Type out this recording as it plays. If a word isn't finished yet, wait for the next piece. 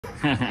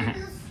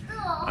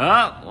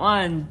Oh,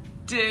 1,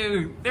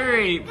 2,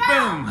 3, boom!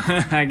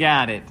 I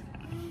got it.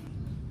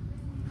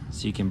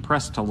 So you can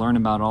press to learn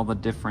about all the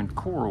different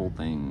coral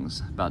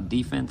things, about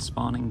defense,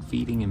 spawning,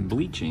 feeding, and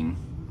bleaching.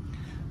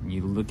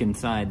 You look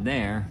inside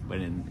there, but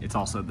it's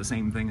also the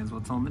same thing as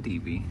what's on the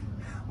TV.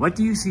 What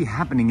do you see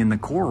happening in the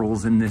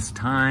corals in this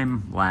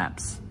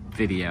time-lapse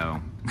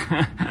video?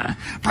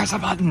 Press a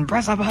button,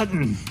 press a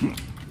button.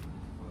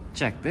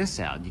 Check this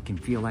out. You can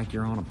feel like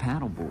you're on a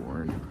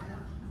paddleboard.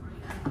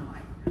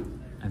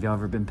 Have y'all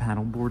ever been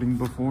paddleboarding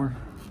before?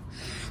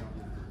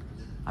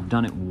 I've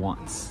done it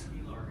once.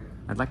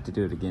 I'd like to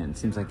do it again.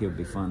 Seems like it would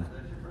be fun.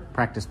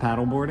 Practice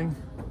paddleboarding?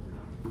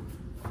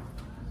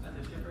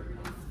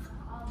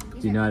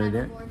 Do you know how to do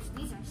it?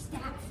 These are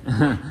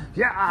stacks.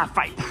 Yeah,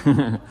 fight!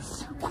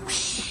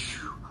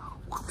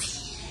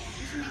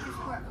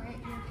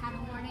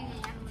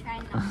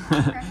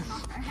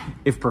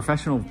 If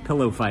professional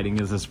pillow fighting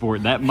is a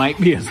sport, that might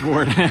be a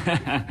sport.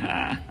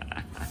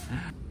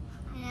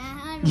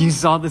 You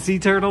saw the sea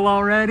turtle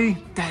already?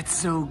 That's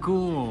so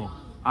cool.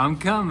 I'm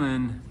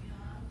coming.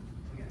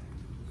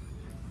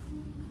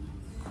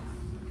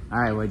 All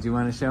right, what do you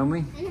want to show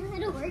me? I know how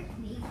to work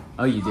these.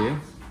 Oh, you do?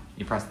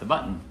 You press the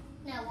button.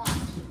 No, watch.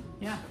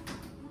 Yeah.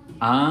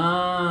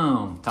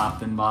 Oh,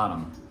 top and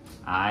bottom.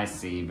 I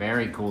see.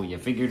 Very cool. You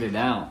figured it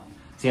out.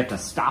 So you have to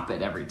stop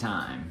it every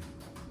time.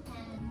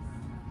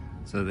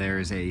 So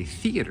there's a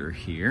theater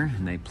here,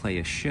 and they play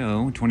a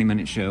show,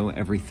 20-minute show,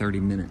 every 30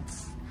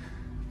 minutes.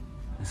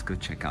 Let's go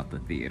check out the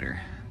theater.